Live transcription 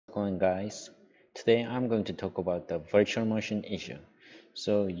Going guys, today I'm going to talk about the virtual machine issue.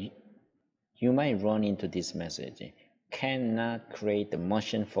 So you might run into this message, cannot create the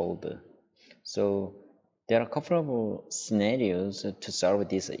machine folder. So there are a couple of scenarios to solve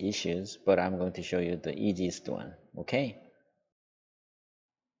these issues, but I'm going to show you the easiest one. Okay,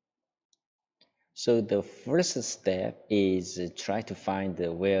 so the first step is try to find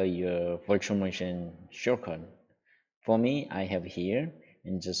where your virtual machine shortcut. For me, I have here,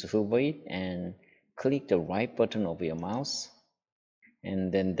 and just hover it and click the right button of your mouse,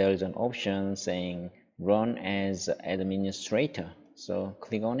 and then there's an option saying run as administrator. So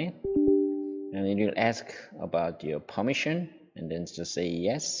click on it, and it will ask about your permission, and then just say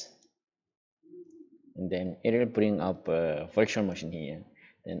yes, and then it will bring up a virtual machine here.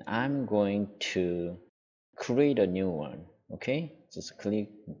 Then I'm going to create a new one. Okay, just click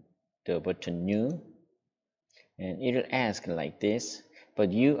the button new, and it will ask like this,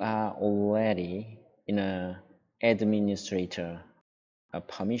 but you are already in a administrator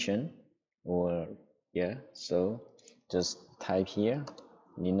permission, or yeah, so just type here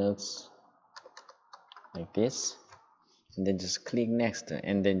Linux like this, and then just click next,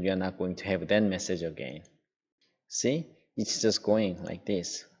 and then you're not going to have that message again. See, it's just going like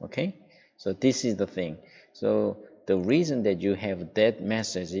this. Okay, so this is the thing. So the reason that you have that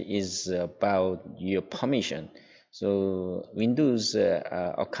message is about your permission. So Windows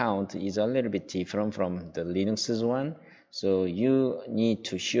account is a little bit different from the Linux's one. So you need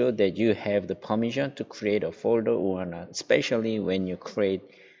to show that you have the permission to create a folder or not, especially when you create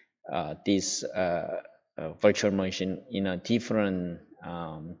this virtual machine in a different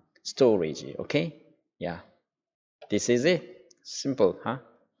storage. Okay, yeah. This is it. Simple, huh?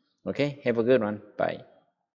 Okay, have a good one. Bye.